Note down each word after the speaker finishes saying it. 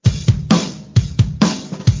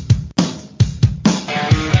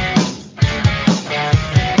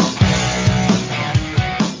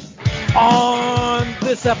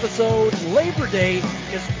this episode, Labor Day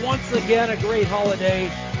is once again a great holiday,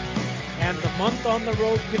 and the month on the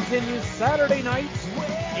road continues Saturday nights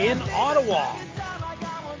in Ottawa.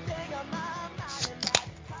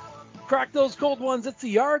 Crack those cold ones. It's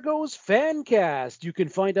the Argos Fancast. You can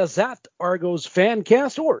find us at Argos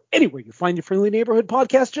Fancast or anywhere you find your friendly neighborhood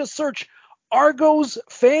podcast. Just search Argos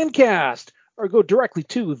Fancast or go directly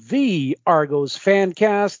to the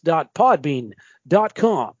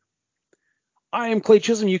argosfancast.podbean.com. I am Clay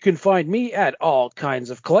Chisholm. You can find me at All Kinds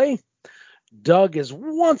of Clay. Doug is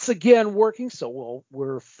once again working, so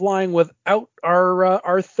we're flying without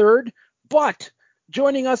our third, but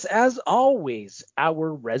joining us, as always,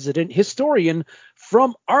 our resident historian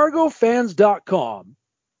from ArgoFans.com.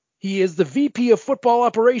 He is the VP of Football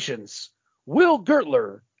Operations, Will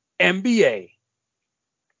Gertler, MBA.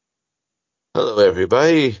 Hello,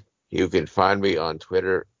 everybody. You can find me on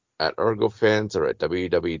Twitter at ArgoFans or at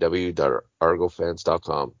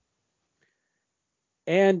www.argofans.com.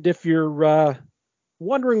 And if you're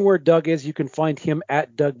wondering where Doug is, you can find him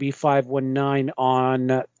at DougB519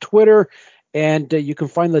 on Twitter. And you can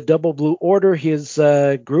find the Double Blue Order, his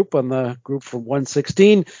group on the group for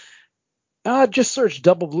 116. Just search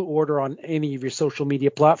Double Blue Order on any of your social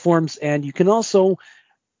media platforms, and you can also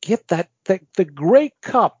get the great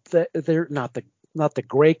cup. They're not the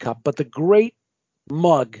gray cup, but the great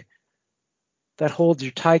mug that holds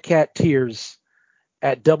your Ticat tears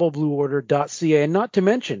at doubleblueorder.ca, and not to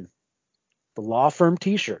mention the law firm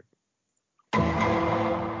T-shirt.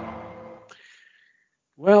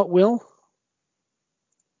 Well, Will.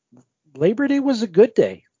 Labor Day was a good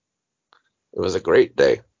day. It was a great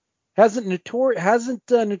day. Hasn't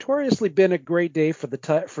notoriously been a great day for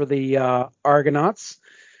the Argonauts.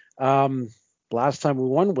 Last time we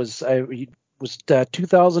won was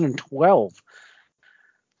 2012.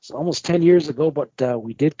 It's almost 10 years ago, but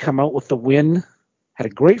we did come out with the win. Had a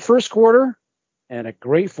great first quarter and a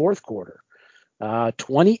great fourth quarter.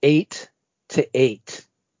 28-8.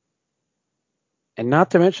 And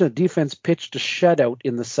not to mention the defense pitched a shutout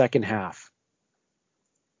in the second half.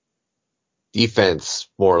 Defense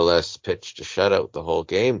more or less pitched a shutout the whole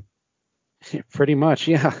game. Pretty much,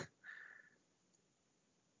 yeah.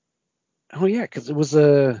 Oh yeah, because it was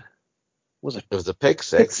a pick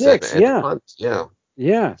six. And yeah. A punt, yeah.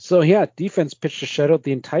 Yeah. So yeah, defense pitched a shutout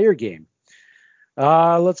the entire game.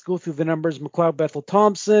 Let's go through the numbers. McLeod Bethel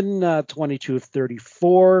Thompson, 22 of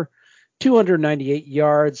 34. 298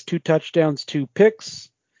 yards, 2 touchdowns, 2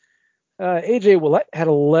 picks. A.J. Willett had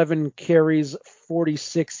 11 carries,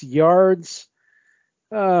 46 yards.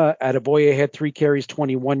 Adeboye had 3 carries,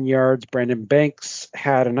 21 yards. Brandon Banks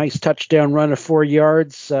had a nice touchdown run of 4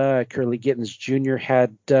 yards. Curly Gittens Jr.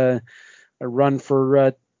 had a run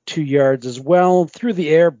for 2 yards as well. Through the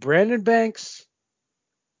air, Brandon Banks,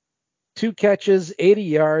 2 catches, 80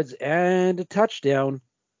 yards, and a touchdown.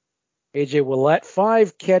 A.J. Willett,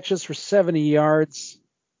 5 catches for 70 yards.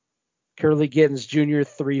 Curly Gittens Jr.,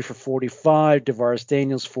 3 for 45. DeVaris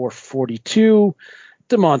Daniels, 4 for 42.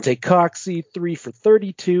 DeMonte Coxey, 3 for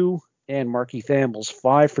 32. And Markeith Ambles,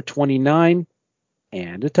 5 for 29.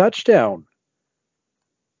 And a touchdown.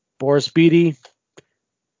 Boris Beatty,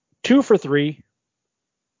 2 for 3.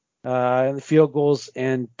 In the field goals.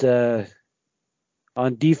 And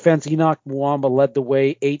on defense, Enoch Mwamba led the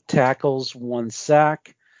way, 8 tackles, 1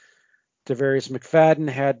 sack. Tavarius McFadden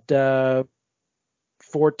had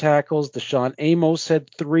 4 tackles. Deshaun Amos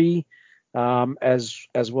had 3, as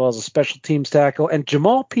well as a special teams tackle. And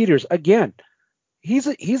Jamal Peters, again, he's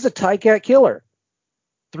a Ticat killer.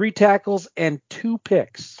 3 tackles and 2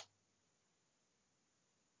 picks.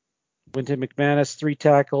 Winton McManus, 3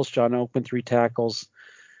 tackles. John Oakman, 3 tackles.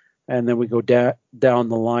 And then we go down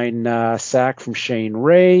the line, sack from Shane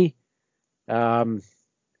Ray.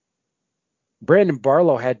 Brandon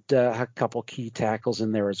Barlow had a couple key tackles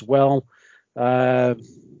in there as well. Yes,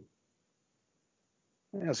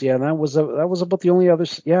 yeah, that was about the only other.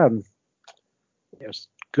 Yeah, it was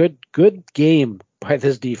good game by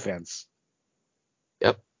this defense.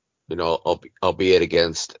 Yep, albeit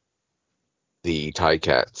against the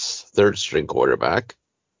Ticats' third string quarterback.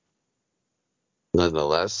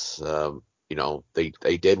 Nonetheless,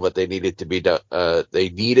 they did what they needed to be done. They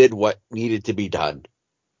needed what needed to be done.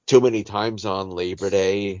 Too many times on Labor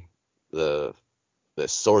Day, the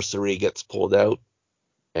sorcery gets pulled out,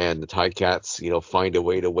 and the Ticats, find a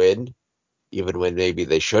way to win, even when maybe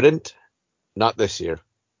they shouldn't. Not this year.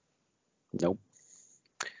 Nope.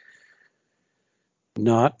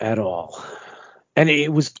 Not at all. And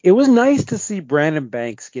it was nice to see Brandon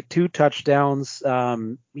Banks get 2 touchdowns.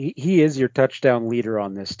 He is your touchdown leader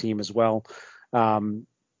on this team as well.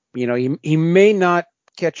 He may not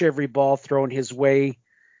catch every ball thrown his way,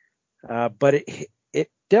 But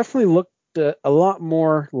it definitely looked a lot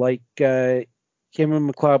more like him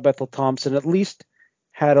and McLeod Bethel Thompson at least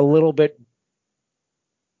had a little bit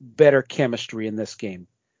better chemistry in this game.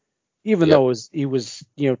 Even Yep. though he was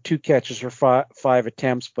 2 catches for five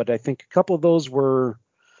attempts, but I think a couple of those were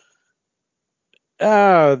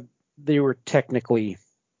they were technically,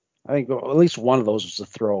 I think at least one of those was a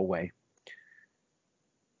throwaway.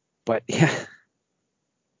 But yeah,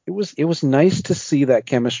 it was nice to see that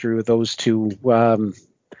chemistry with those two.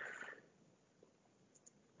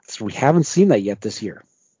 So we haven't seen that yet this year.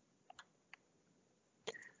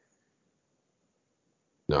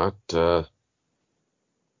 Not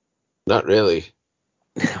really.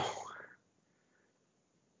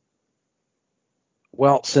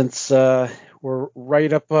 Well, since we're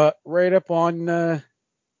right up on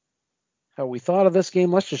how we thought of this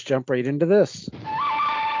game, let's just jump right into this.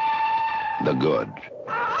 The good,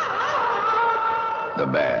 the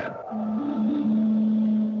bad,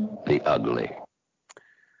 the ugly.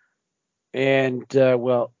 And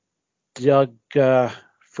well, Doug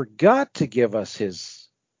forgot to give us his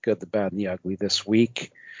good, the bad, and the ugly this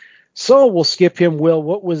week, so we'll skip him. Will,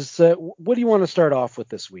 what do you want to start off with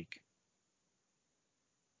this week?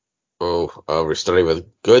 We're starting with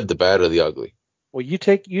good, the bad, or the ugly. Well, you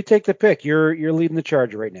take the pick. You're leading the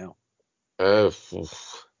charge right now. I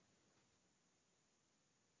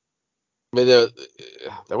mean,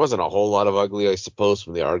 there wasn't a whole lot of ugly, I suppose,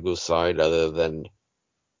 from the Argos side, other than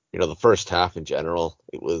the first half in general.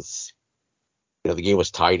 It was the game was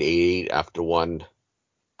tied 8-8 after one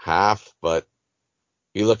half, but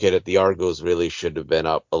you look at it, the Argos really should have been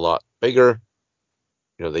up a lot bigger.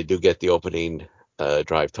 They do get the opening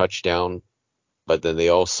drive touchdown, but then they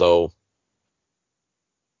also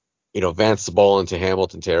advance the ball into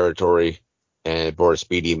Hamilton territory, and Boris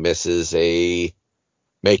Beatty misses a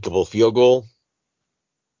makeable field goal,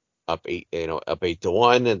 up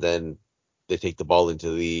 8-1, and then they take the ball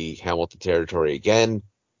into the Hamilton territory again.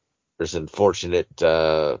 There's an unfortunate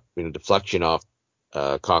deflection off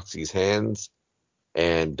Coxey's hands,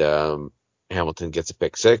 and Hamilton gets a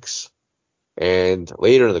pick six. And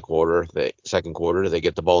later in the second quarter, they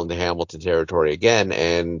get the ball into Hamilton territory again,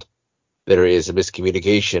 and there is a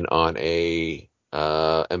miscommunication on a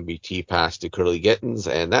MBT pass to Curly Gittins,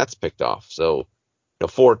 and that's picked off. So,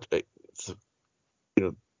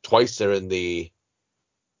 twice they're in the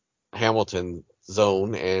Hamilton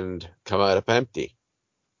zone and come out up empty.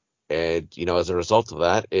 And, as a result of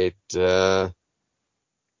that, it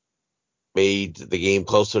made the game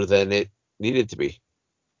closer than it needed to be.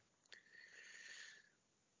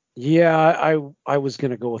 Yeah, I was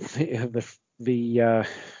going to go with the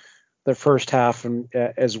first half and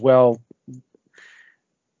as well.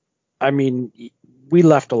 I mean, we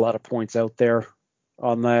left a lot of points out there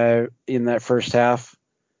in that first half,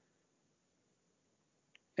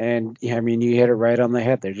 and yeah, I mean, you hit it right on the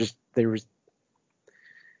head. There was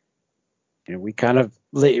we kind of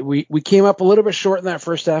we came up a little bit short in that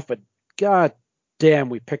first half, but god damn,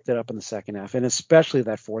 we picked it up in the second half, and especially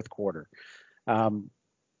that fourth quarter.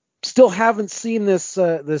 Still haven't seen this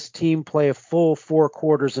team play a full 4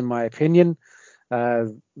 quarters, in my opinion.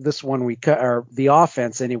 This one or the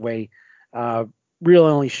offense anyway,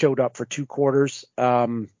 really only showed up for 2 quarters.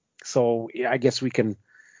 So I guess we can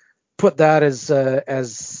put that as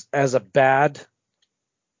a bad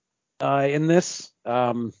in this,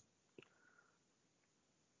 because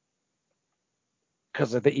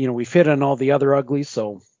we've hit on all the other uglies.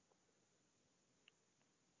 So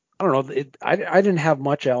I don't know. I didn't have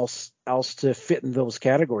much else to fit in those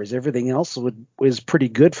categories. Everything else was pretty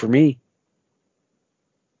good for me.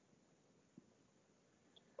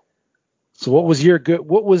 So what was your good?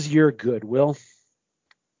 What was your good, Will?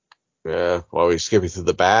 Yeah. Well, we skipping through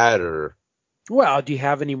the bad, or? Well, do you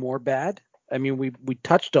have any more bad? I mean, we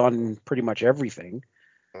touched on pretty much everything.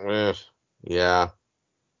 Yeah.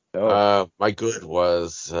 My good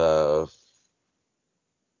was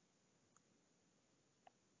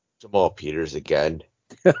Jamal Peters again.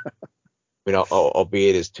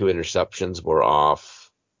 Albeit his 2 interceptions were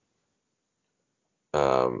off.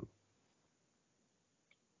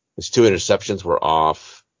 His 2 interceptions were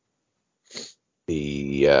off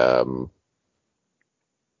the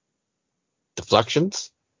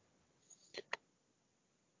deflections.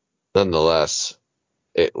 Nonetheless,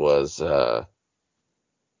 it was what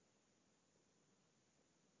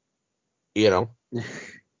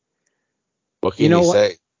can you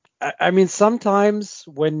say? I mean, sometimes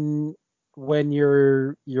when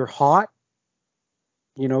you're hot,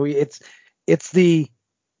 it's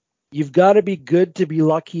you've got to be good to be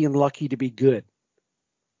lucky and lucky to be good.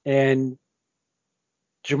 And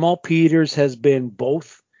Jamal Peters has been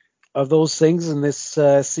both. those things in this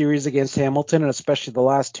series against Hamilton, and especially the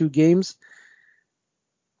last two games.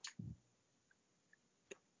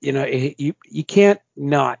 You can't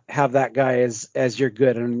not have that guy as your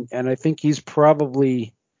good, and I think he's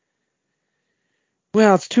probably.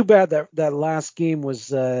 Well, it's too bad that last game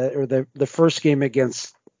was or the first game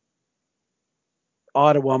against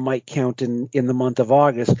Ottawa might count in the month of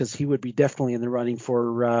August, because he would be definitely in the running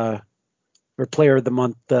for Player of the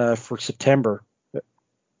Month for September.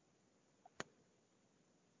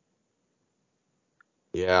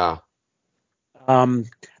 Yeah. The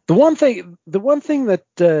one thing that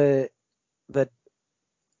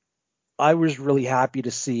I was really happy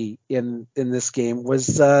to see in this game was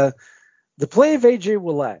the play of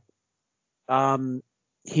AJ Ouellette.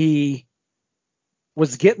 He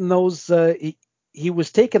was getting those. He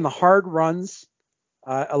was taking the hard runs,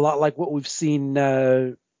 a lot like what we've seen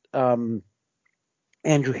Andrew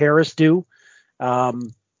Harris do. But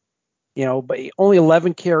only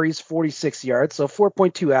 11 carries, 46 yards, so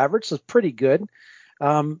 4.2 average, so pretty good.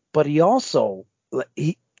 But he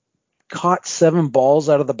caught 7 balls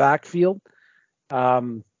out of the backfield.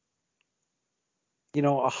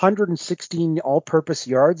 116 all-purpose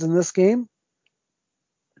yards in this game.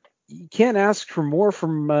 You can't ask for more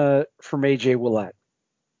from AJ Ouellette.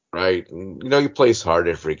 Right. And, he plays hard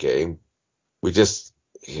every game. I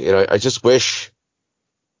just wish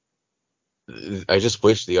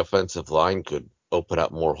the offensive line could open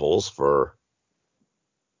up more holes for.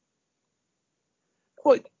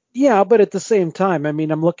 Well, yeah, but at the same time,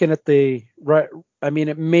 I'm looking at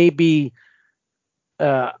it may be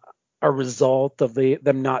a result of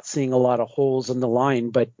them not seeing a lot of holes in the line,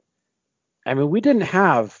 but we didn't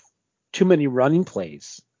have too many running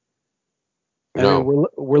plays. No.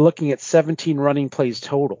 We're looking at 17 running plays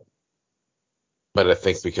total. But I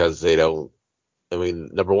think because they don't.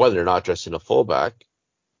 Number one, they're not dressing a fullback,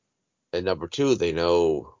 and number two, they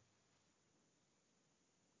know.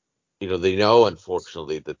 They know,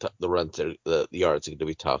 unfortunately, the runs the yards are going to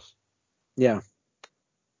be tough. Yeah.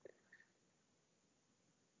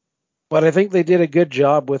 But I think they did a good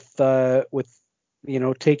job with taking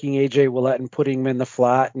AJ Ouellette and putting him in the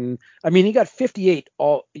flat, and he got 58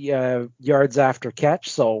 yards after catch,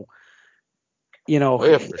 so Oh,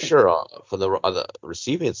 yeah, for sure, on the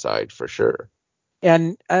receiving side, for sure.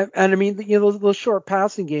 And the short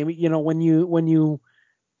passing game, when you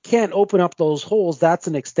can't open up those holes, that's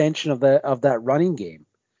an extension of that running game,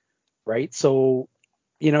 right? So,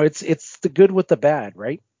 it's the good with the bad,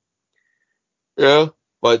 right? Yeah,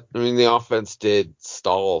 but the offense did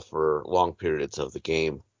stall for long periods of the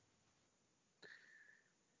game,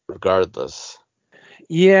 regardless.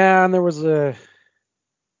 Yeah, and there was a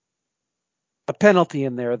penalty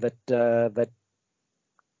in there that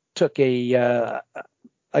took a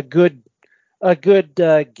good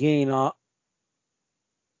gain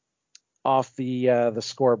off the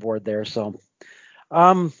scoreboard there. So,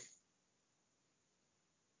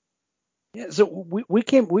 yeah, so we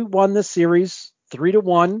won this series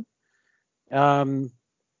 3-1. I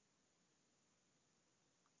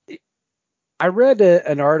read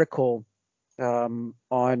an article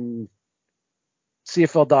on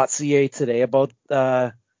CFL.ca today about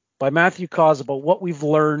by Matthew Cause about what we've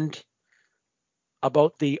learned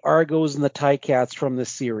about the Argos and the Ticats from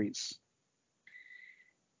this series.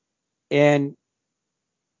 And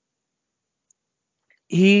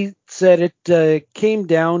he said it came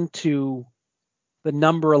down to the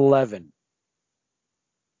number 11,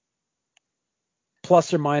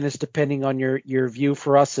 plus or minus, depending on your view.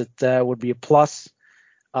 For us, it would be a plus.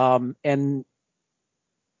 And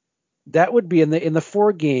that would be in the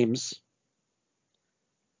 4 games.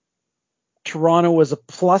 Toronto was a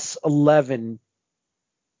plus 11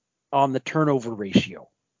 on the turnover ratio.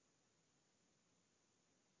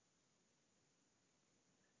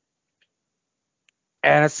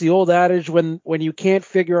 And it's the old adage, when you can't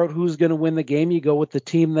figure out who's going to win the game, you go with the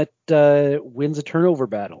team that wins a turnover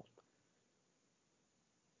battle.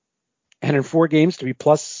 And in 4 games to be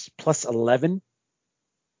plus 11,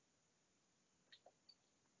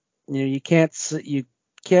 you can't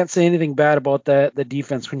say anything bad about the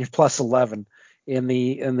defense when you're plus 11 in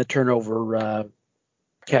the turnover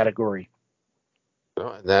category.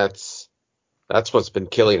 And that's what's been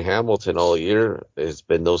killing Hamilton all year, has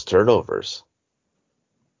been those turnovers.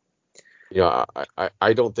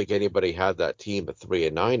 I don't think anybody had that team at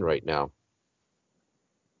 3-9 right now.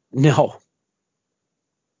 No,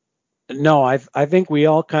 I think we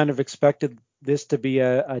all kind of expected this to be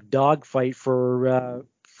a dogfight for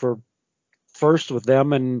first with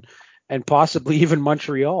them and possibly even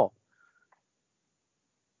Montreal.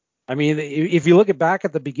 If you look back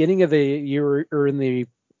at the beginning of the year, or in the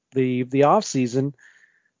the off season,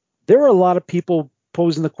 there were a lot of people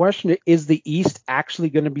posing the question: is the East actually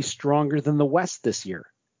going to be stronger than the West this year?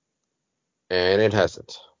 And it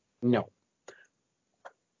hasn't. No.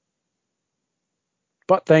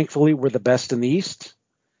 But thankfully, we're the best in the East.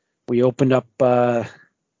 We opened up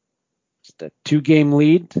just a two-game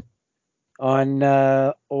lead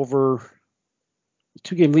over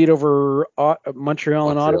Montreal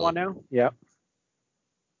and Ottawa now. Yeah.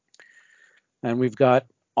 And we've got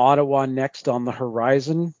Ottawa next on the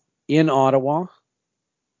horizon in Ottawa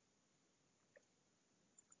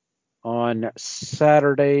on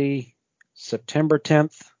Saturday, September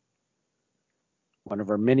 10th. One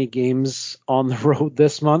of our mini games on the road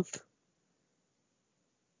this month.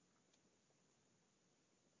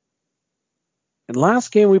 And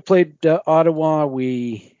last game we played Ottawa, it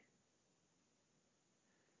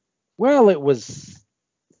was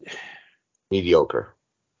mediocre.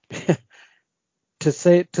 to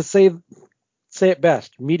say it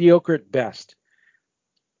best, mediocre at best.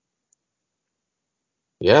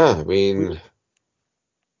 Yeah, I mean,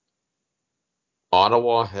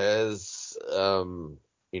 Ottawa has,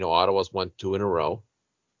 Ottawa's won 2 in a row,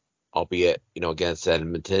 albeit, against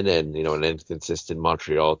Edmonton and, an inconsistent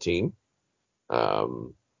Montreal team.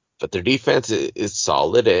 But their defense is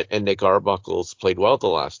solid, and Nick Arbuckle's played well the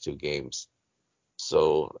last 2 games.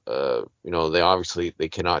 So, they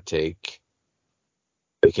cannot take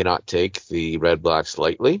the Red Blacks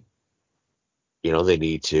lightly.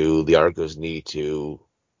 The Argos need to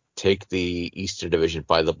take the Eastern Division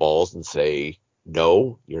by the balls and say,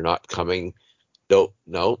 no, you're not coming. No,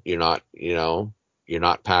 you're not, you're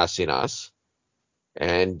not passing us.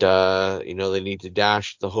 And, they need to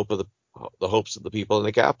dash the hopes of the people in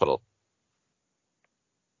the capital.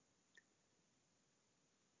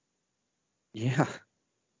 Yeah.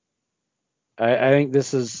 I think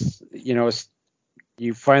this is, you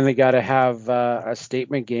finally got to have a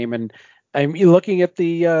statement game. And I'm looking at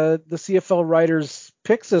the CFL writers'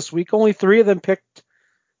 picks this week. Only 3 of them picked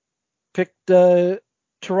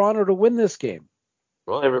Toronto to win this game.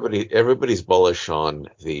 Well, everybody's bullish on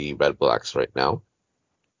the Red Blacks right now.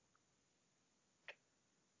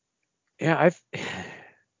 Yeah,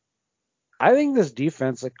 I think this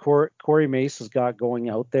defense that Corey Mace has got going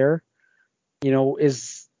out there,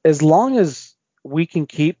 is as long as we can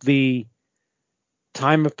keep the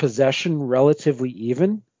time of possession relatively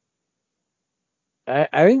even, I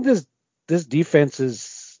think this defense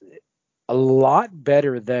is a lot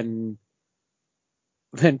better than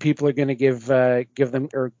people are going to give them,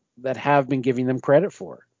 or that have been giving them credit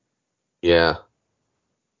for. Yeah,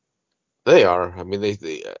 they are. I mean, I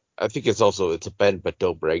think it's a bend but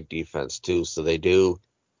don't break defense too. So they do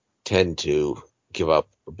tend to give up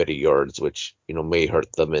a bit of yards, which may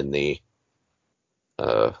hurt them in the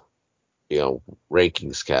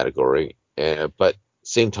rankings category. But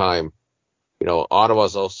same time,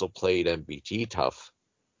 Ottawa's also played MBT tough.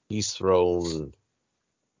 He's thrown,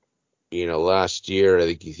 last year I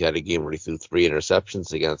think he had a game where he threw 3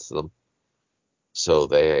 interceptions against them. So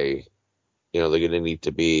they're going to need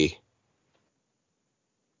to be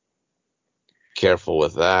careful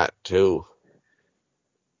with that too.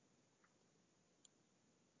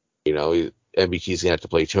 MBT's gonna have to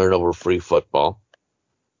play turnover-free football,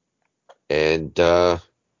 and get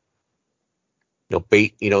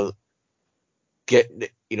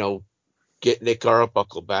Nick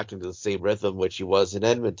Arbuckle back into the same rhythm which he was in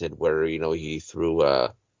Edmonton, where he threw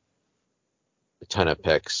a ton of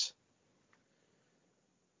picks.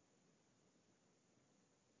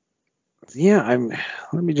 Yeah, I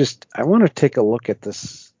want to take a look at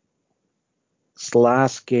this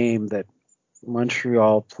last game that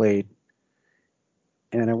Montreal played,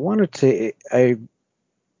 and I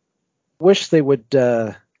wish they would,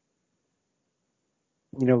 have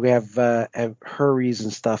hurries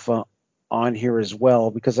and stuff on here as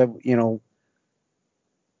well, because so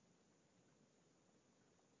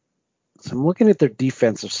I'm looking at their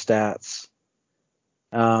defensive stats.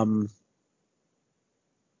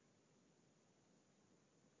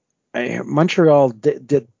 Montreal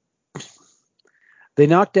did they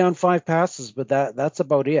knocked down 5 passes, but that's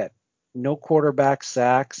about it. No quarterback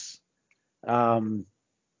sacks. They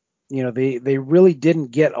really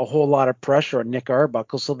didn't get a whole lot of pressure on Nick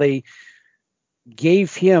Arbuckle, so they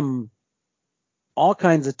gave him all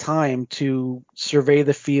kinds of time to survey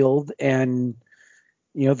the field, and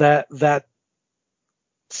that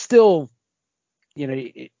still,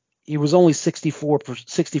 he was only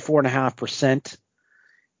 64.5%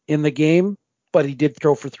 in the game, but he did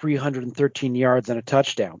throw for 313 yards and a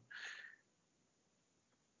touchdown.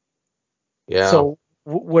 Yeah. So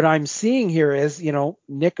what I'm seeing here is,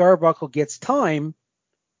 Nick Arbuckle gets time,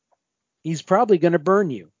 he's probably going to burn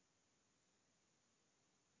you.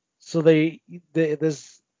 So the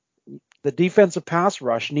defensive pass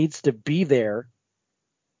rush needs to be there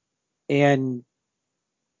and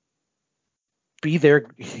be there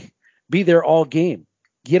all game.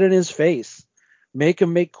 Get in his face, make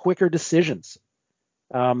him make quicker decisions.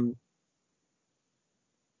 I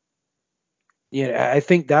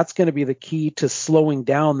think that's going to be the key to slowing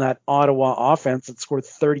down that Ottawa offense that scored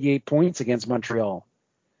 38 points against Montreal.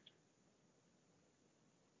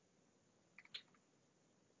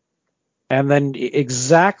 And then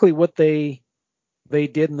exactly what they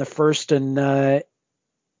did in the first and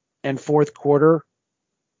fourth quarter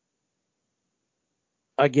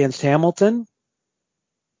against Hamilton.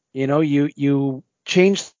 You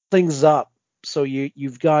change things up. So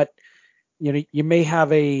you've got, you may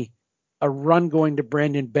have a run going to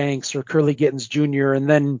Brandon Banks or Curly Gittins Jr.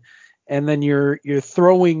 and then you're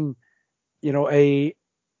throwing, a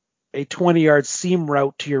 20-yard seam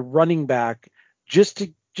route to your running back just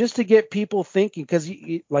to get people thinking, because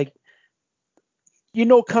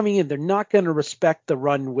coming in, they're not going to respect the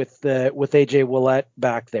run with AJ Ouellette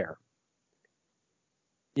back there.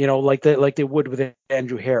 Like they would with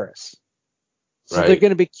Andrew Harris. So Right. They're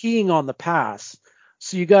going to be keying on the pass.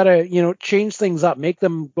 So you got to, change things up, make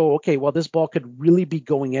them go, okay, well, this ball could really be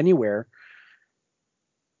going anywhere.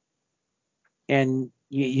 And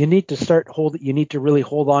you need to really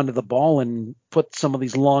hold on to the ball and put some of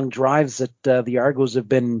these long drives that the Argos have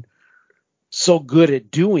been so good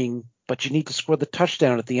at doing, but you need to score the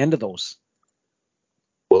touchdown at the end of those.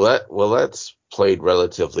 That's played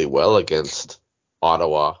relatively well against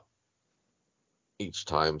Ottawa each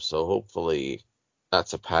time, so hopefully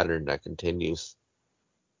that's a pattern that continues.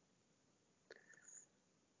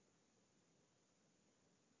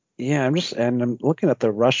 Yeah, I'm looking at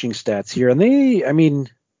the rushing stats here, and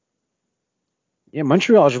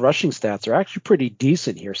Montreal's rushing stats are actually pretty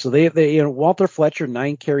decent here. So they Walter Fletcher,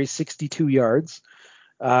 9 carries, 62 yards.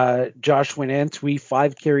 Josh Winantui,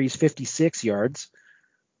 5 carries, 56 yards.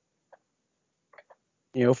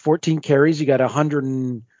 14 carries, you got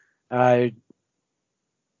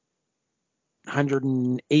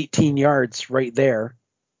 118 yards right there.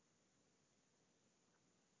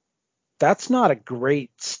 That's not a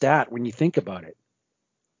great stat when you think about it.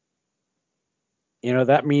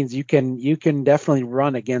 That means you can definitely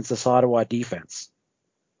run against this Ottawa defense.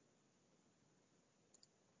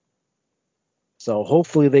 So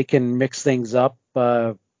hopefully they can mix things up,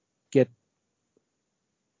 get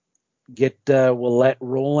Ouellette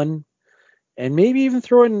rolling, and maybe even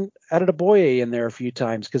throw in Adetoboye in there a few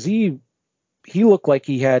times, because he looked like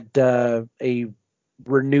he had a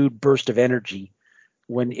renewed burst of energy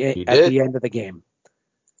at the end of the game.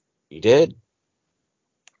 He did.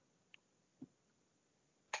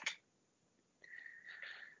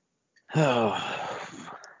 And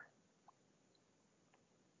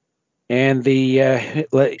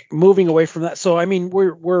moving away from that, so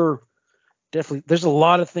we're definitely, there's a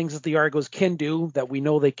lot of things that the Argos can do that we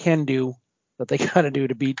know they can do, that they got to do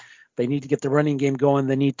to beat. They need to get the running game going.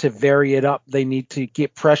 They need to vary it up. They need to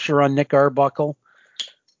get pressure on Nick Arbuckle.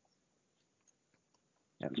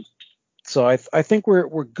 So I think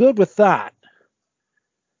we're good with that,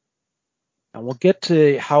 and we'll get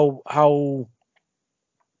to how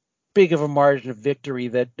big of a margin of victory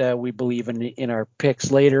that we believe in our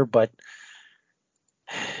picks later. But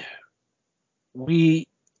we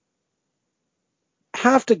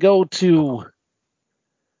have to go to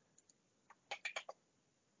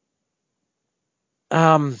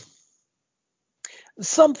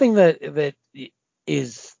something that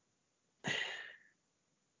is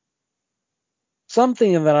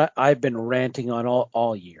something that I've been ranting on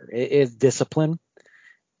all year. It is discipline.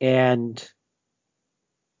 And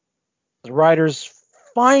the Riders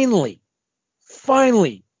finally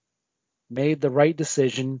made the right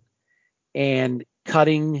decision and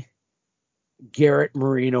cutting Garrett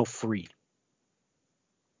Marino free.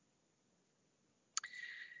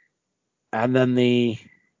 And then the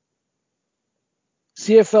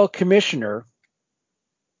CFL commissioner,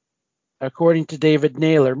 according to David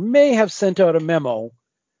Naylor, may have sent out a memo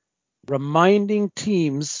reminding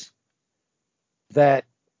teams that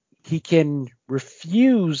he can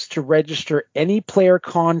refuse to register any player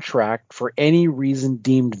contract for any reason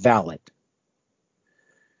deemed valid.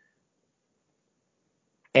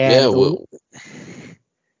 And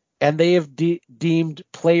and they have deemed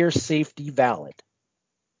player safety valid.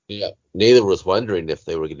 Yeah, Naylor was wondering if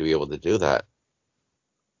they were going to be able to do that.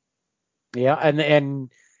 Yeah,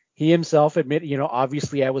 and he himself admitted,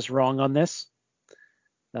 obviously I was wrong on this.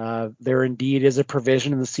 There indeed is a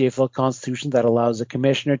provision in the CFL Constitution that allows a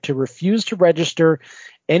commissioner to refuse to register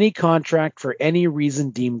any contract for any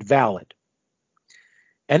reason deemed valid.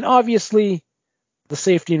 And obviously, the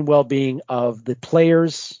safety and well-being of the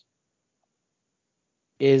players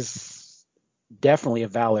is definitely a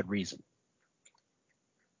valid reason.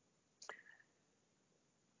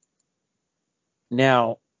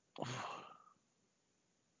 Now,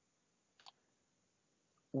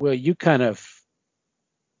 Will, you kind of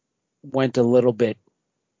went a little bit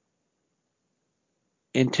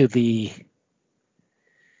into the,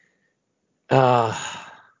 or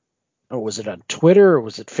was it on Twitter, or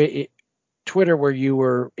was it Twitter, where you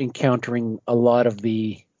were encountering a lot of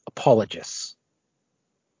the apologists?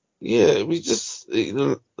 Yeah, we just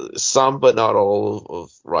some, but not all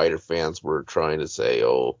of Ryder fans were trying to say,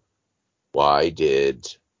 "Oh, why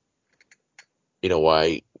did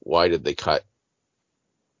why did they cut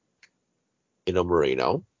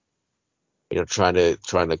Marino?" Trying to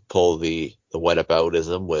pull the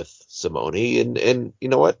whataboutism with Simone, and you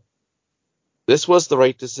know what? This was the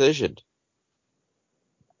right decision.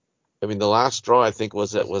 I mean, the last straw, I think,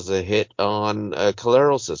 was a hit on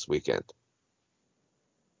Caleros this weekend.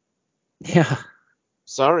 Yeah.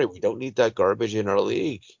 Sorry, we don't need that garbage in our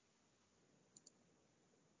league.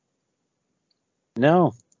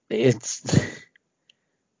 No,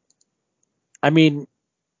 I mean,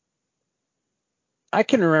 I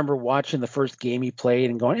can remember watching the first game he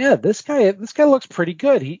played and going, yeah, this guy looks pretty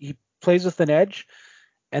good. He plays with an edge.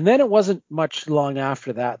 And then it wasn't much long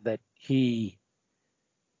after that he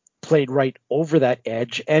played right over that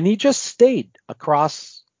edge, and he just stayed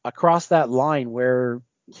across that line where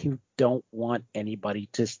you don't want anybody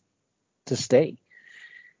to stay.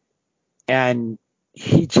 And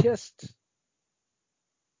he just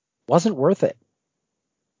wasn't worth it.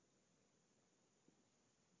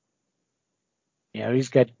 He's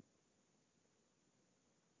got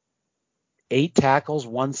 8 tackles,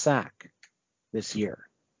 1 sack this year.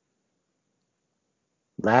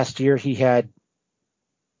 Last year he had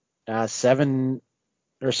 9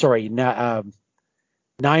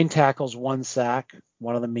 tackles, 1 sack,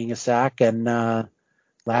 one of them being a sack, and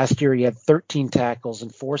last year he had 13 tackles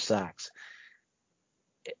and 4 sacks.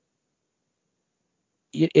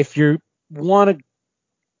 If you want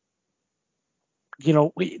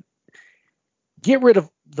to, get rid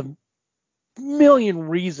of the million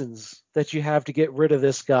reasons that you have to get rid of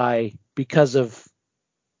this guy because of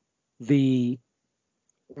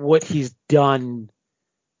what he's done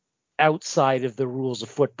outside of the rules of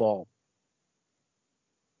football.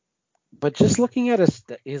 But just looking at his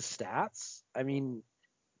stats, I mean,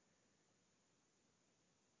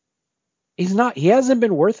 he hasn't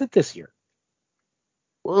been worth it this year.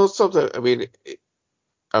 Well, sometimes, I mean,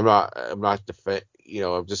 I'm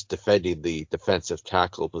just defending the defensive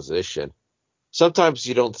tackle position. Sometimes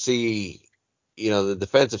you don't see, the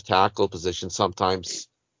defensive tackle position sometimes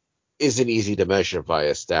isn't easy to measure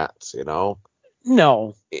via stats,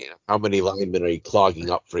 No. How many linemen are you clogging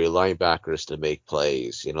up for your linebackers to make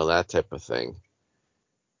plays, that type of thing.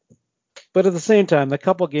 But at the same time, the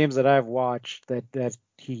couple of games that I've watched that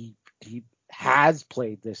he has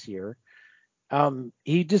played this year,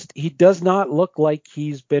 he does not look like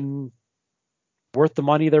he's been worth the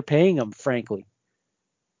money they're paying him, frankly.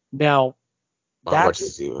 Now, How much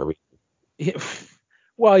is he?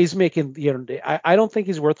 Well, he's making, I don't think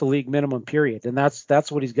he's worth the league minimum, period. And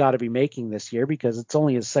that's what he's got to be making this year, because it's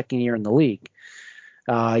only his second year in the league.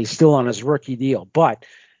 He's still on his rookie deal, but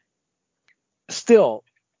still,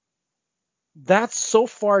 that's so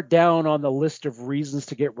far down on the list of reasons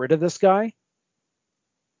to get rid of this guy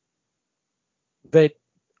that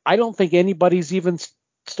I don't think anybody's even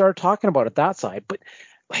started talking about it that side. But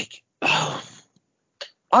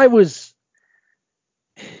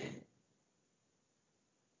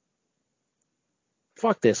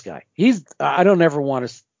fuck this guy. I don't ever want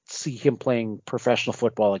to see him playing professional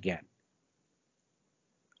football again.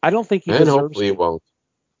 I don't think he deserves it. And hopefully he won't.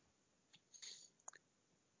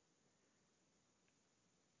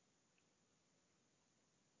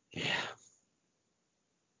 Yeah.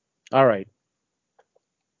 All right.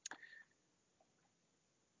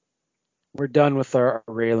 We're done with our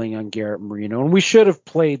railing on Garrett Marino, and we should have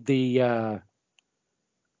played the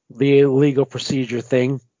legal procedure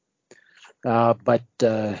thing. But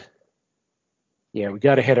we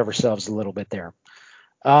got ahead of ourselves a little bit there.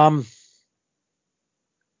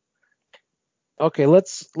 Okay,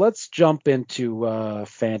 let's jump into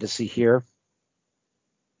fantasy here.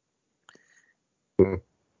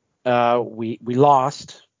 We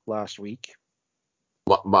lost last week.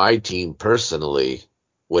 My team personally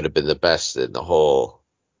would have been the best in the whole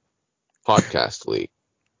podcast league.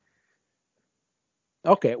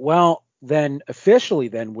 Okay, well then officially,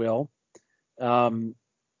 Will,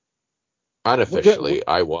 Unofficially,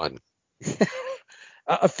 I won.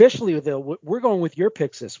 Officially, though, we're going with your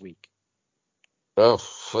picks this week. Oh,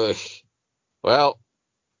 well,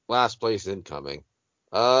 last place incoming.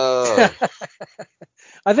 I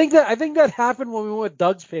think that happened when we went with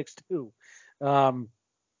Doug's picks too. Well,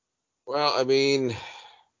 I mean,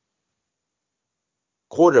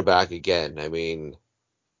 quarterback again. I mean,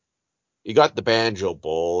 you got the Banjo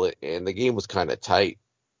Bowl, and the game was kind of tight.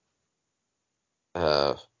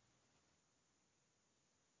 Uh,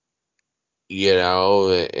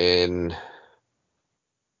 and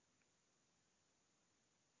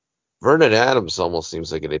Vernon Adams almost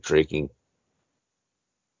seems like an intriguing,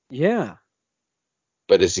 Yeah.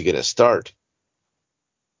 but is he going to start?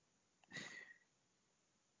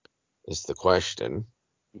 Is the question.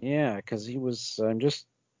 Yeah, because he was. I'm just.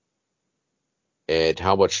 And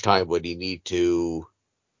how much time would he need to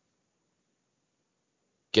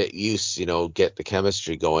get get the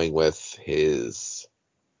chemistry going with his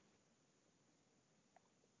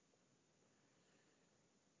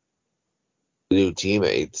new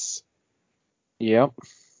teammates? Yep.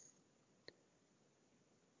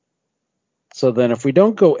 So then, if we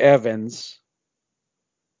don't go Evans,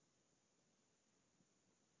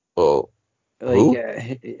 Well, like, who?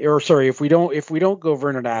 if we don't go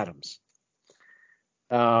Vernon Adams,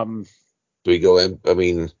 Do we go in? I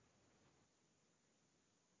mean,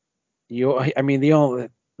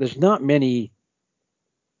 there's not many.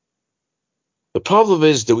 the problem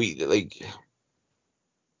is, do we like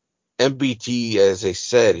MBT? As I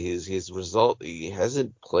said, his result, he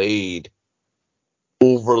hasn't played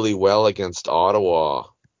overly well against Ottawa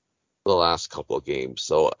the last couple of games.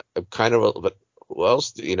 So I'm kind of, but who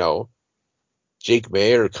else? Jake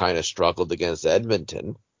Mayer kind of struggled against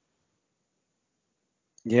Edmonton,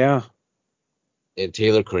 Yeah, and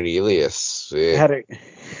Taylor Cornelius, had a. he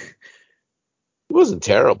wasn't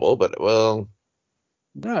terrible, but well,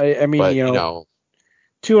 No, I mean, but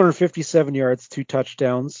 257 yards, 2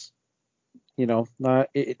 touchdowns. Not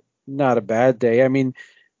a bad day. I mean,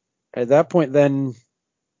 at that point, then.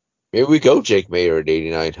 maybe we go Jake Mayer at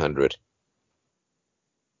 8,900.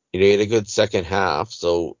 He had a good second half,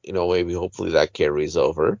 so maybe hopefully that carries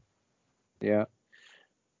over. Yeah.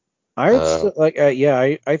 I'd Uh, still like,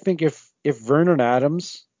 I think if Vernon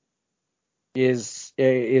Adams is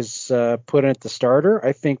put at the starter,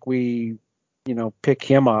 I think we, pick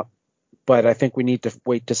him up. But I think we need to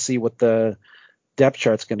wait to see what the depth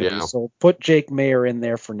chart's going to be. yeah, So put Jake Mayer in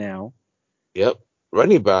there for now. yep.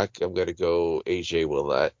 Running back, I'm gonna go AJ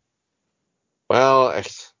Willett. Well,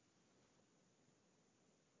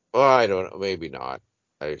 I don't know, maybe not.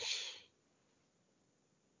 I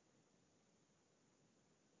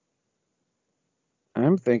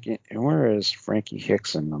I'm thinking, where is Frankie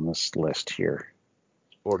Hickson on this list here?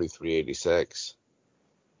 43.86.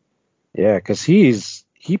 Yeah, because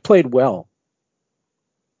he played well.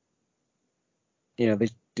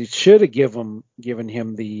 They should have given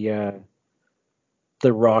him the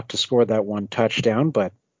rock to score that one touchdown,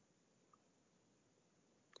 but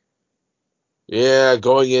Yeah,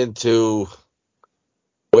 going into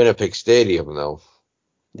Winnipeg Stadium though.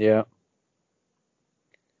 yeah.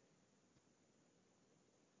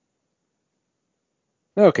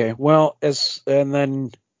 Okay, well, and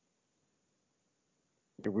then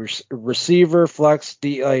receiver flex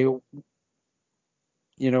D.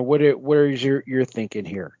 What is your thinking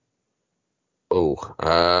here? Oh,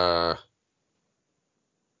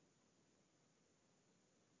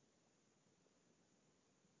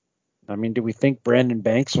 I mean, do we think Brandon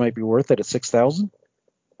Banks might be worth it at 6,000?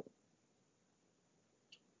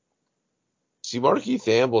 see, Markeith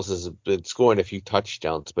Ambles has been scoring a few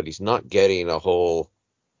touchdowns, but he's not getting a whole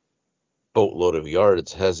boatload of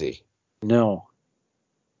yards, has he? No,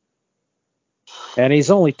 and he's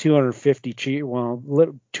only 250 cheap. Well,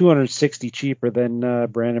 260 cheaper than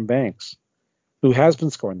Brandon Banks, who has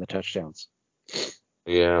been scoring the touchdowns.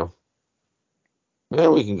 Yeah.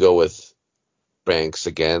 And we can go with Banks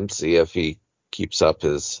again, see if he keeps up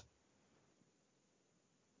his.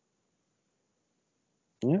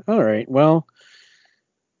 Yeah. All right. Well,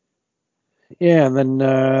 yeah, and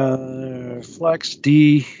then flex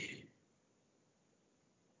D.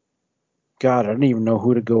 God, I don't even know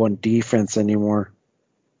who to go on defense anymore.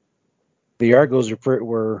 The Argos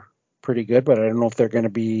were pretty good, but I don't know if they're going to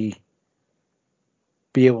be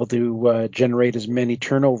able to generate as many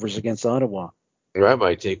turnovers against Ottawa. I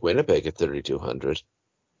might take Winnipeg at 3,200.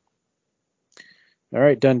 All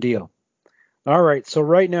right, done deal. All right, so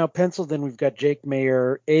right now penciled in, we've got Jake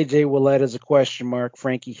Mayer, AJ Willett as a question mark,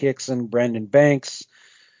 Frankie Hickson, Brandon Banks,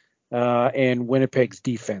 and Winnipeg's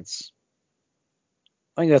defense.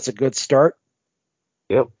 I think that's a good start.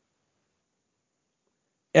 Yep.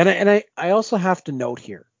 I also have to note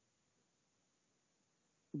here,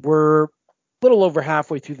 we're a little over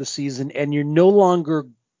halfway through the season, and you're no longer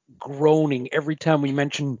groaning every time we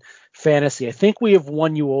mention fantasy. I think we have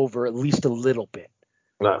won you over at least a little bit.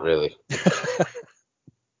 Not really.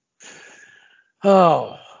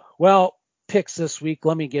 Oh, well, picks this week.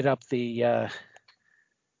 Let me get up the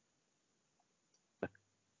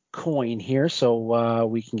coin here so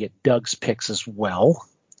we can get Doug's picks as well.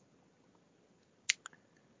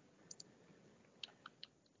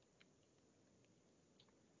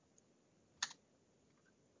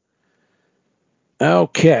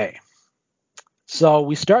 Okay. So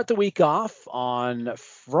we start the week off on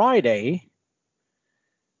Friday.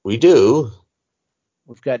 We do.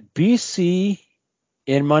 We've got BC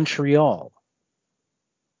in Montreal.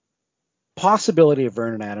 Possibility of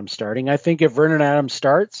Vernon Adams starting. I think if Vernon Adams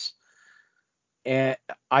starts, and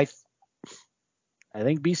I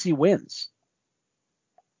think BC wins.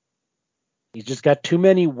 He's just got too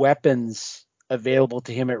many weapons available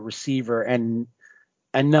to him at receiver and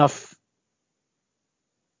enough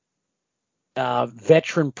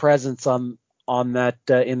veteran presence on that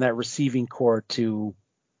in that receiving core to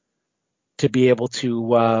be able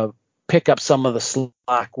to pick up some of the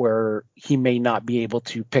slack where he may not be able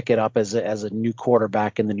to pick it up as a new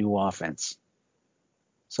quarterback in the new offense.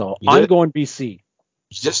 So I'm going BC. You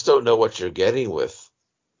just don't know what you're getting with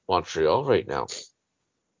Montreal right now.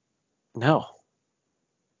 No.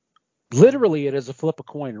 Literally, it is a flip a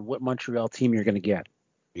coin on what Montreal team you're going to get.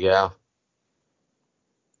 Yeah.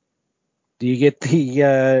 Do you get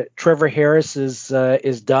the Trevor Harris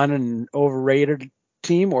is done and overrated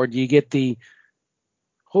team, or do you get the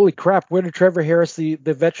holy crap? Where did Trevor Harris, the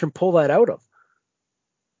veteran, pull that out of?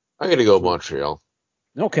 I'm going to go Montreal.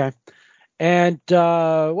 Okay. And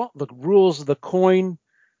well, the rules of the coin.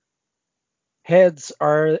 Heads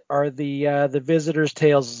are the visitors,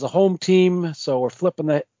 tails is the home team. So we're flipping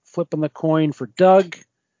the coin for Doug,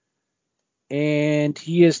 and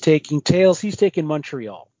he is taking tails. He's taking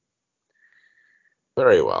Montreal.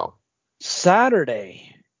 Very well.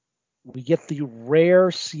 Saturday, we get the rare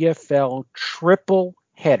CFL triple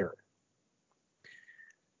header.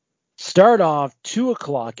 Start off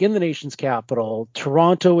 2:00 in the nation's capital,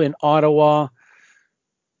 Toronto and Ottawa.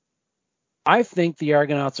 I think the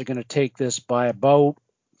Argonauts are going to take this by about.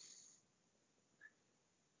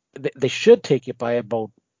 They should take it by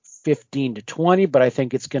about 15-20, but I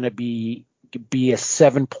think it's going to be a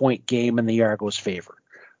 7-point game in the Argos' favor.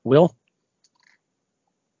 Will?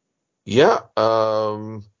 Yeah.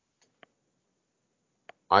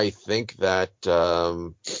 I think that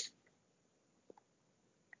the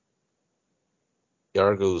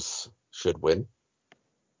Argos should win.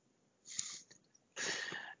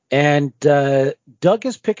 And Doug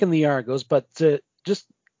is picking the Argos, but just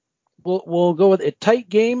we'll go with a tight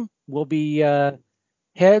game. Will be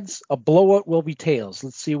heads. A blowout will be tails.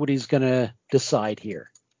 Let's see what he's going to decide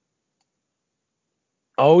here.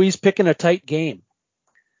 Oh, he's picking a tight game.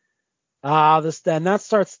 That's at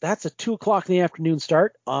 2:00 in the afternoon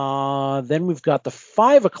start. Then we've got the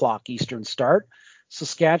 5:00 Eastern start.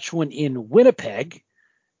 Saskatchewan in Winnipeg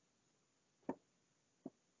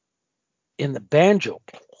in the Banjo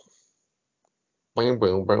Bowl. Boom,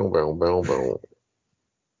 boom, boom, boom, boom, boom.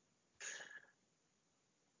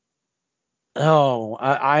 Oh,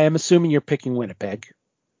 I am assuming you're picking Winnipeg.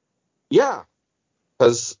 Yeah,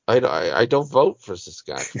 because I don't vote for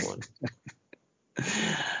Saskatchewan.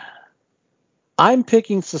 I'm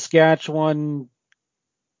picking Saskatchewan,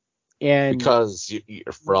 and because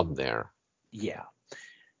you're from there. Yeah,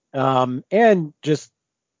 and just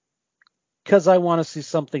because I want to see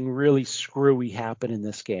something really screwy happen in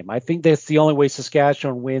this game. I think that's the only way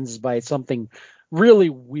Saskatchewan wins is by something really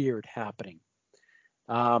weird happening.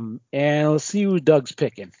 And let's see who Doug's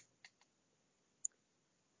picking.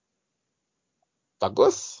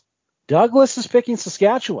 Douglas? Douglas is picking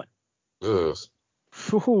Saskatchewan. Ugh.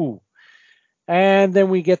 Ooh. And then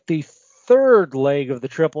we get the third leg of the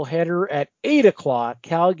triple header at 8:00.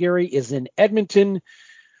 Calgary is in Edmonton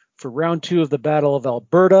for round 2 of the Battle of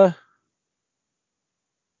Alberta.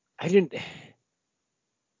 I don't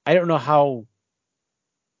know how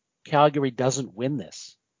Calgary doesn't win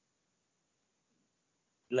this.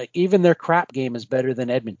 Like, even their crap game is better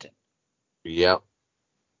than Edmonton. Yep.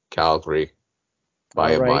 Calgary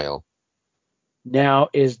by a mile. Now,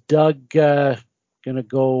 is Doug going to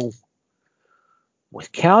go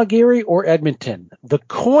with Calgary or Edmonton? The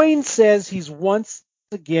coin says he's once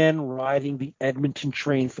again riding the Edmonton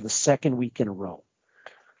train for the second week in a row.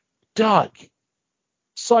 Doug,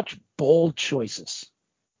 such bold choices.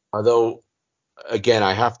 Although again,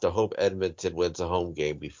 I have to hope Edmonton wins a home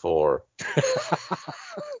game before.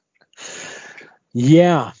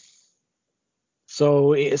 Yeah.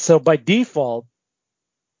 So by default,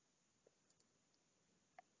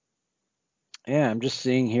 yeah, I'm just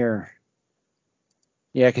seeing here.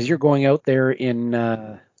 Yeah, because you're going out there in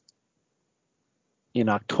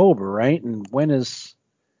October, right? And when is?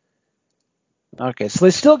 Okay, so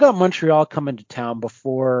they still got Montreal coming to town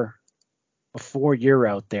before you're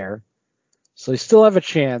out there, so they still have a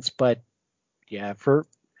chance. But yeah, for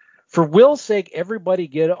Will's sake, everybody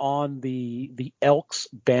get on the Elks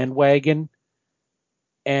bandwagon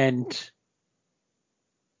and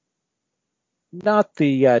not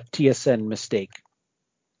the TSN mistake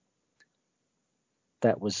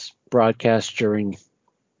that was broadcast during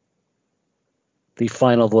the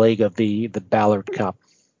final leg of the Ballard Cup.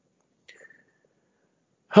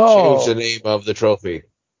 Change the Oh, name of the trophy.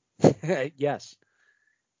 yes.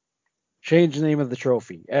 Change the name of the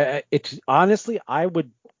trophy. It's honestly, I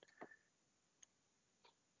would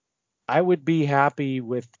be happy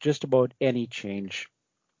with just about any change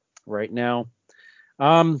right now.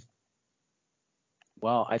 Well,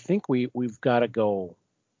 I think we've got to go.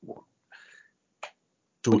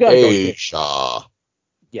 We To got to go. Asia.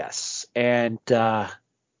 Yes, and let's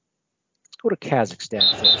go to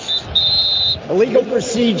Kazakhstan first. Illegal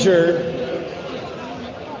procedure.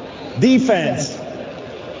 Defense.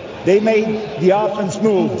 They made the offense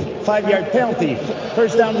move. 5-yard penalty.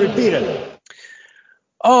 First down repeated.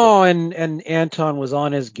 Oh, and Anton was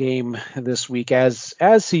on his game this week as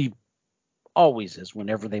he always is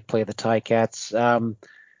whenever they play the Ticats.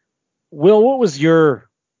 Will, what was your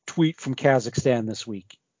tweet from Kazakhstan this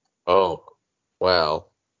week? Oh,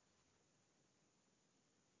 well,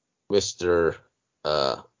 Mr.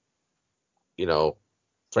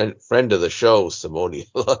 Friend of the show, Simone.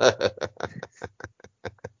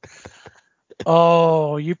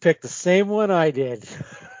 Oh, you picked the same one I did.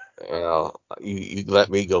 Well, you let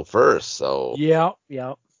me go first, so Yeah.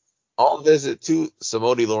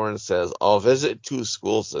 Simone Lawrence says, I'll visit 2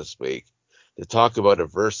 schools this week to talk about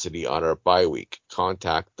adversity on our bye week.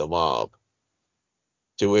 Contact the mob.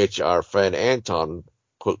 To which our friend Anton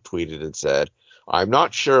quote tweeted and said, I'm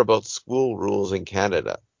not sure about school rules in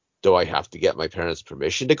Canada. Do I have to get my parents'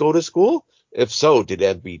 permission to go to school? If so, did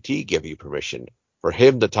MBT give you permission? For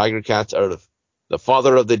him, the Tiger Cats are the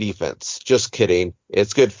father of the defense. Just kidding.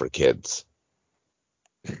 It's good for kids.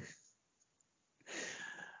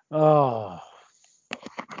 Oh.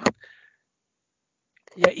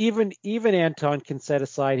 Yeah, even Anton can set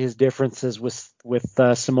aside his differences with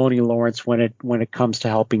Simone Lawrence when it comes to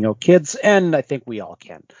helping out kids, and I think we all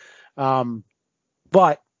can.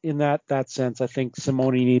 But in that sense, I think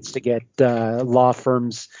Simone needs to get law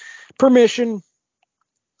firms' permission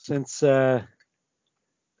since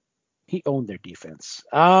he owned their defense.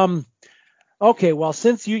 Okay, well,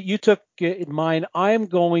 since you took mine, I'm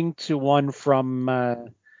going to one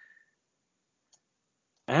from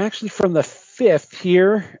actually from the 5th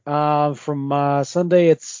here from Sunday.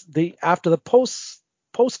 It's after the post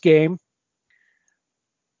game.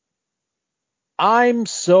 I'm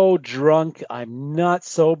so drunk. I'm not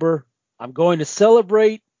sober. I'm going to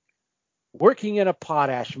celebrate working in a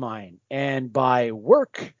potash mine. And by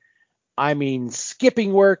work, I mean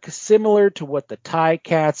skipping work, similar to what the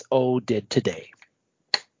Ticats did today.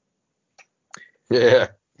 Yeah.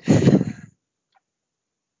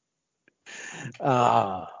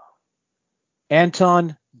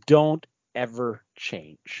 Anton, don't ever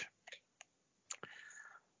change.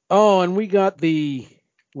 Oh, and we got the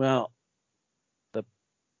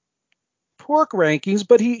pork rankings,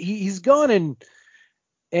 but he's gone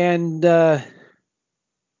and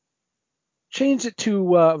changed it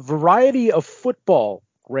to variety of football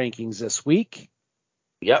rankings this week.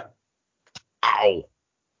 Yep. Ow.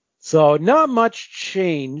 So not much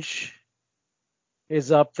change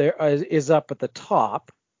is up there, is up at the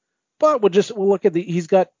top, but we'll look at he's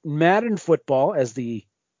got Madden football as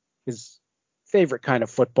his favorite kind of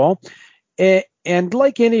football. And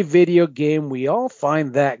like any video game, we all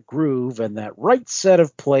find that groove and that right set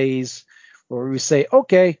of plays where we say,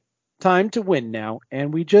 okay, time to win now.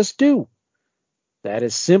 And we just do. That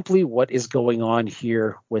is simply what is going on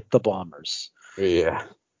here with the Bombers. Yeah.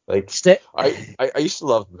 Like, I used to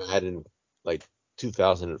love Madden, like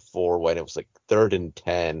 2004 when it was like 3rd and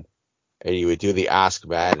 10. And you would do the Ask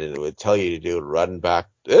Madden and it would tell you to do a run back.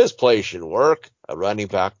 This play should work. A running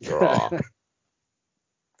back draw.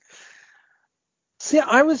 See,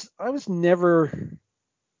 I was never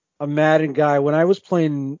a Madden guy when I was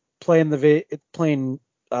playing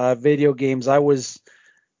video games. I was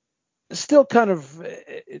still kind of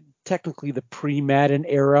technically the pre-Madden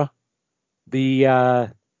era,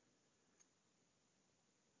 The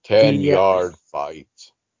 10-yard fight.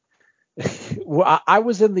 well, I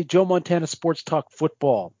was in the Joe Montana Sports Talk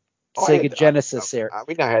Football Sega Genesis era. I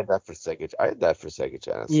mean, I had that for Sega. I had that for Sega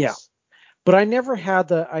Genesis. Yeah, but I never had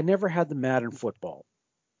the Madden football.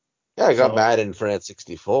 Yeah, I got Madden for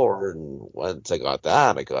N64, and once I got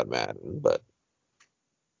that, I got Madden. But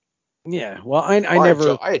yeah, well, I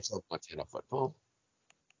never. I had Joe Montana football.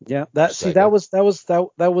 Yeah, that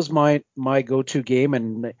was my go-to game,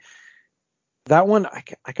 and that one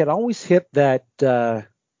I could always hit that the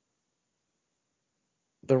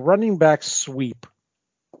running back sweep.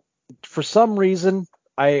 For some reason,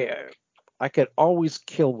 I could always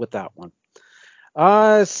kill with that one.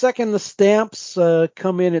 Second, the Stamps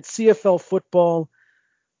come in at CFL football,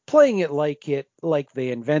 playing it like they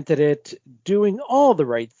invented it, doing all the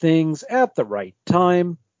right things at the right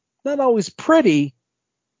time. Not always pretty,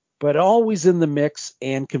 but always in the mix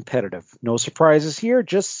and competitive. No surprises here,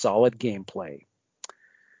 just solid gameplay.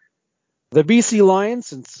 The BC Lions,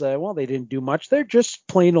 since they didn't do much, they're just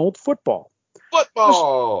plain old football.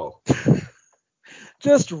 Football.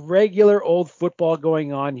 Just regular old football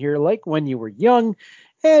going on here, like when you were young,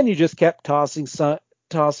 and you just kept tossing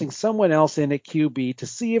someone else in at QB to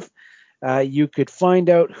see if you could find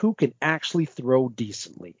out who can actually throw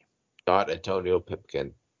decently. Not Antonio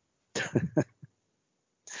Pipkin.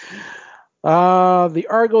 The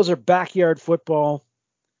Argos are backyard football.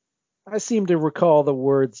 I seem to recall the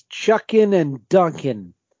words chuckin' and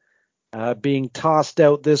dunkin' being tossed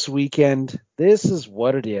out this weekend. This is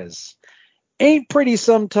what it is. Ain't pretty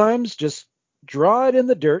sometimes, just draw it in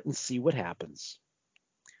the dirt and see what happens.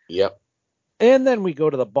 Yep. And then we go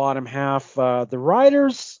to the bottom half. The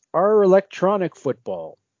Riders are electronic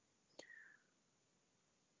football.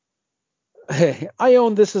 I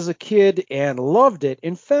owned this as a kid and loved it.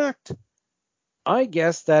 In fact, I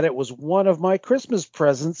guessed that it was one of my Christmas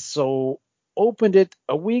presents, so opened it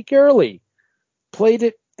a week early, played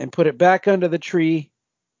it, and put it back under the tree,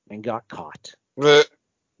 and got caught.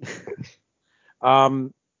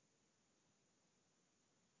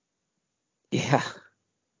 Yeah.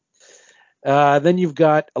 Then you've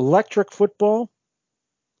got electric football,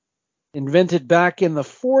 invented back in the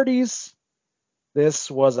 40s. This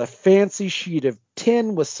was a fancy sheet of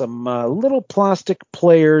tin with some little plastic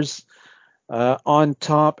players on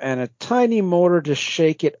top and a tiny motor to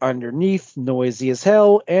shake it underneath, noisy as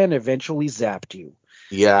hell, and eventually zapped you.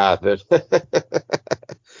 Yeah.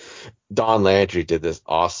 Don Landry did this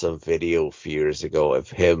awesome video a few years ago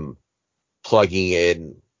of him plugging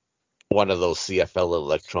in one of those CFL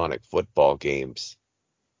electronic football games,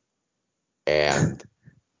 and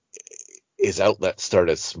his outlet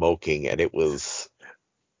started smoking, and it was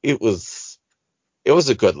a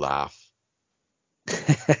good laugh.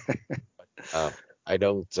 I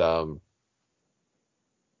don't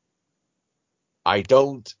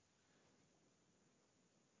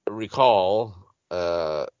recall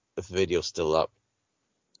if the video's still up.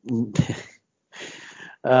 And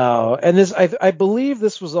this, I believe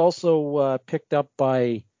this was also picked up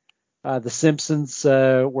by The Simpsons,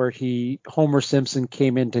 where Homer Simpson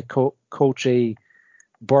came in to coach a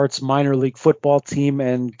Bart's minor league football team,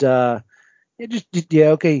 and okay,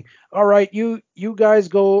 all right, you guys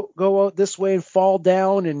go out this way and fall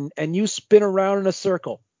down, and you spin around in a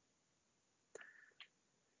circle.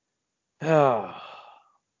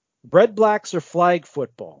 Red Blacks or flag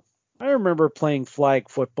football. I remember playing flag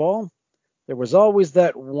football. There was always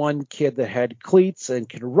that one kid that had cleats and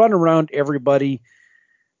could run around everybody.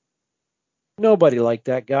 Nobody liked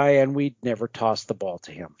that guy, and we'd never toss the ball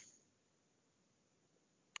to him.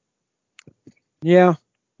 Yeah,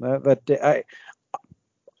 I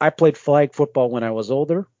played flag football when I was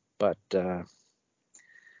older, but now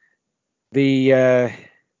we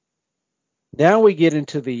get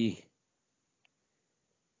into the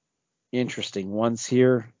interesting ones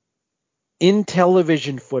here. In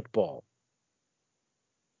television football.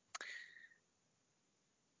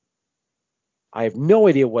 I have no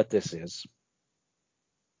idea what this is.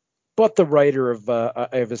 But the writer of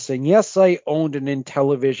is saying, yes, I owned an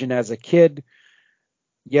Intellivision as a kid.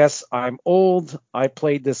 Yes, I'm old. I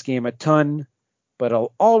played this game a ton. But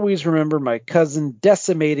I'll always remember my cousin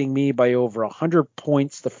decimating me by over 100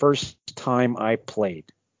 points the first time I played.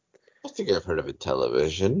 I think I've heard of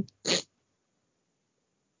Intellivision.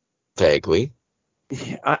 Vaguely.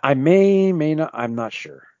 I may not. I'm not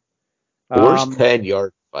sure. Worst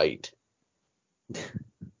 10-yard fight.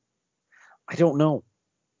 I don't know.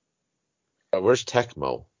 Where's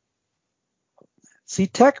Tecmo? See,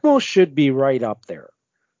 Tecmo should be right up there.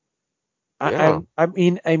 Yeah. I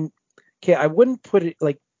mean, I wouldn't put it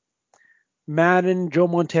like Madden, Joe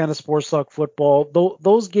Montana Sports Talk Football,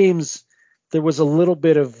 those games, there was a little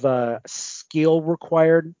bit of skill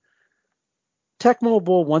required. Tecmo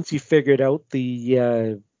Bowl, once you figured out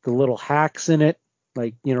the little hacks in it,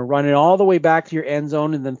 like, running all the way back to your end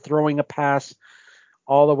zone and then throwing a pass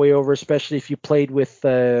all the way over, especially if you played with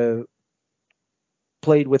any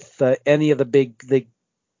of the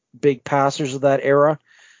big passers of that era,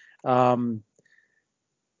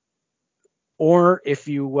 or if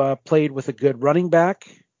you played with a good running back.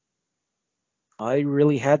 All you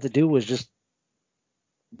really had to do was just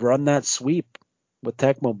run that sweep with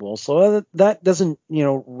Tecmo Bowl. So that doesn't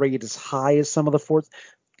rate as high as some of the sports.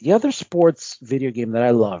 The other sports video game that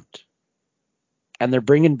I loved, and they're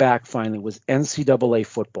bringing back finally, was NCAA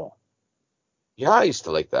football. Yeah, I used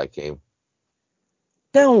to like that game.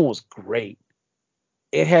 That one was great.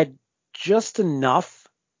 It had just enough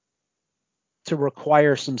to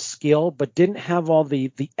require some skill, but didn't have all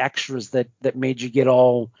the extras that made you get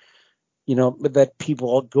all, that people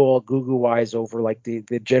all go all goo-goo eyes over, like the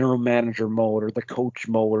general manager mode or the coach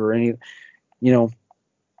mode or any,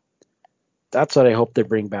 that's what I hope they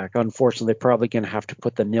bring back. Unfortunately, they're probably going to have to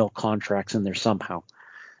put the nil contracts in there somehow,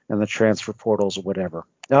 and the transfer portals or whatever.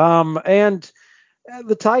 And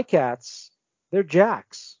the Ticats, they're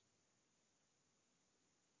jacks.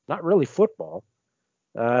 Not really football.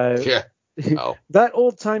 Yeah. Oh. That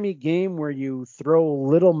old-timey game where you throw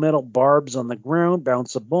little metal barbs on the ground,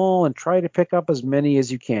 bounce a ball, and try to pick up as many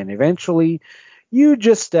as you can. Eventually, you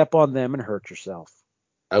just step on them and hurt yourself.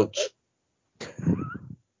 Ouch.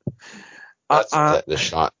 That's a tetanus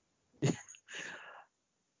shot.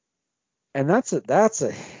 And that's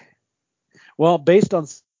a well, based on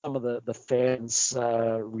some of the fans'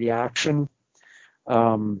 reaction,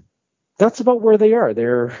 that's about where they are.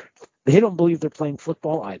 They don't believe they're playing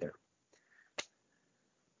football either.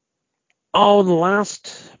 Oh, and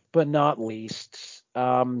last but not least,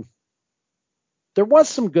 there was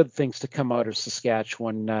some good things to come out of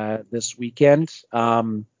Saskatchewan this weekend.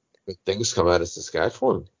 Good things come out of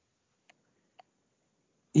Saskatchewan.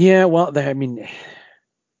 Yeah, well,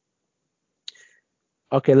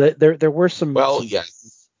 okay, there were some. Well,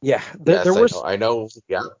 yes. Yeah, Yes, there were. I know.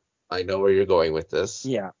 Yeah, I know where you're going with this.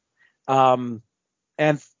 Yeah, and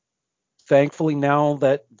thankfully now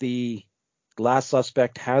that the last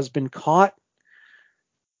suspect has been caught,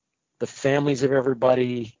 the families of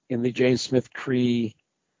everybody in the James Smith Cree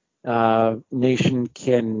nation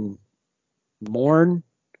can mourn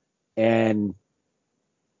and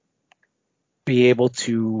be able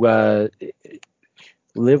to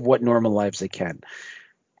live what normal lives they can.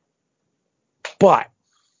 But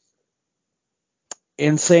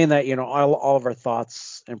in saying that, all of our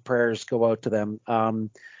thoughts and prayers go out to them.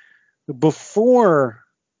 Before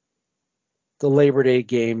the Labor Day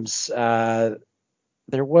games, there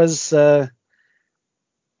was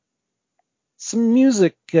some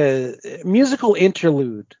musical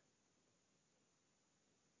interlude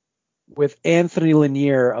with Anthony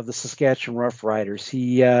Lanier of the Saskatchewan Roughriders.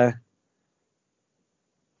 He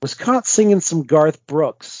was caught singing some Garth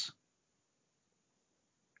Brooks.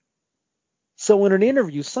 So in an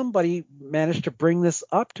interview, somebody managed to bring this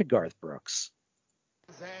up to Garth Brooks.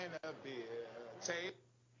 So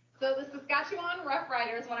the Saskatchewan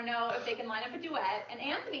Roughriders want to know if they can line up a duet, and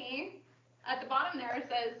Anthony at the bottom there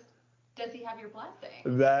says, does he have your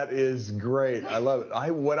blessing? That is great. I love it.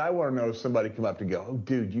 What I want to know is somebody come up to go, oh,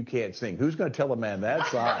 dude, you can't sing. Who's going to tell a man that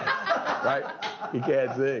sign? Right? He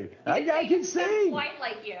can't sing. That guy can sing. Quite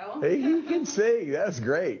like you. He can sing. That's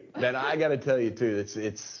great. And I got to tell you, too,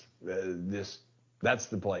 that's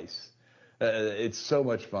the place. It's so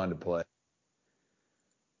much fun to play.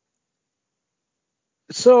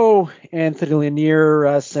 So Anthony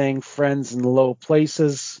Lanier sang Friends in Low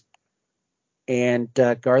Places, and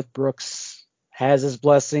Garth Brooks has his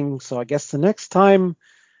blessing. So I guess the next time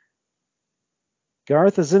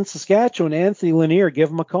Garth is in Saskatchewan, Anthony Lanier, give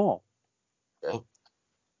him a call. Yeah.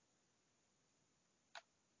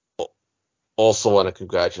 Also want to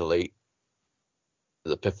congratulate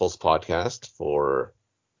the Piffles podcast for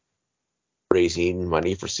raising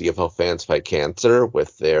money for CFL Fans Fight Cancer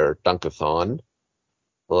with their Dunkathon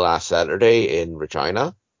last Saturday in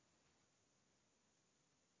Regina.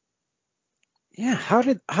 Yeah, how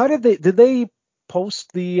did they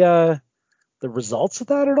post the results of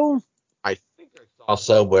that at all? I think I saw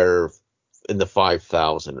somewhere in the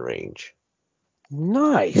 5,000 range.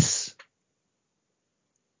 Nice.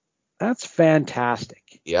 That's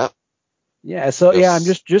fantastic. Yeah. Yeah, so Yes. yeah, I'm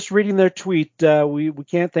just reading their tweet. We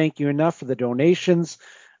can't thank you enough for the donations,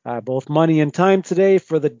 both money and time today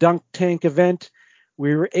for the Dunk Tank event.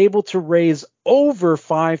 We were able to raise over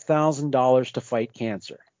 $5,000 to fight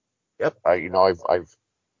cancer. Yep. I've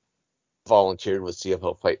volunteered with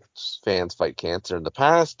CFL Fans Fight Cancer in the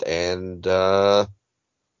past, and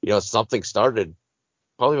something started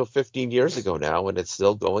probably about 15 years ago now, and it's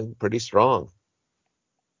still going pretty strong.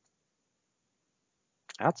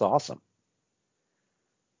 That's awesome.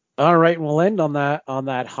 All right, we'll end on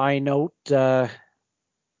that high note. I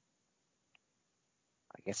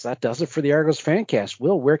guess that does it for the Argos Fancast.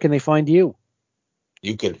 Will, where can they find you?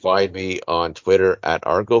 You can find me on Twitter at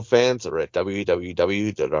ArgoFans or at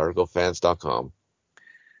www.argofans.com.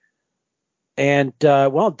 And,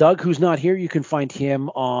 Doug, who's not here, you can find him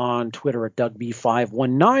on Twitter at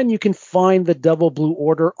DougB519. You can find the Double Blue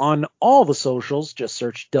Order on all the socials. Just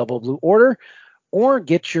search Double Blue Order, or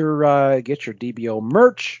get your DBO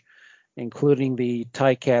merch, including the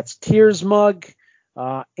Ticats Tears mug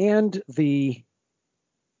and the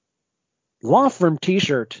Law Firm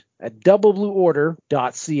t-shirt at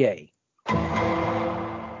doubleblueorder.ca.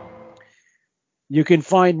 You can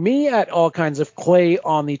find me at all kinds of clay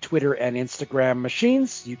on the Twitter and Instagram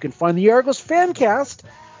machines. You can find the Argos Fancast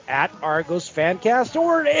at Argos Fancast,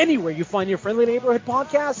 or anywhere you find your friendly neighborhood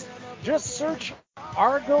podcast. Just search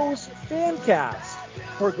Argos Fancast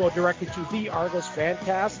or go directly to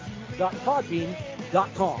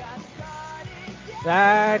theargosfancast.podbean.com.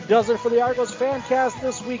 That does it for the Argos Fancast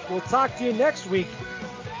this week. We'll talk to you next week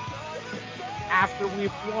after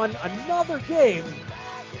we've won another game,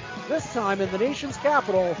 this time in the nation's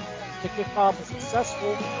capital, to kick off a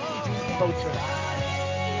successful road trip.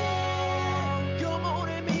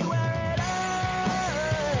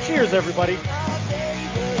 Cheers, everybody.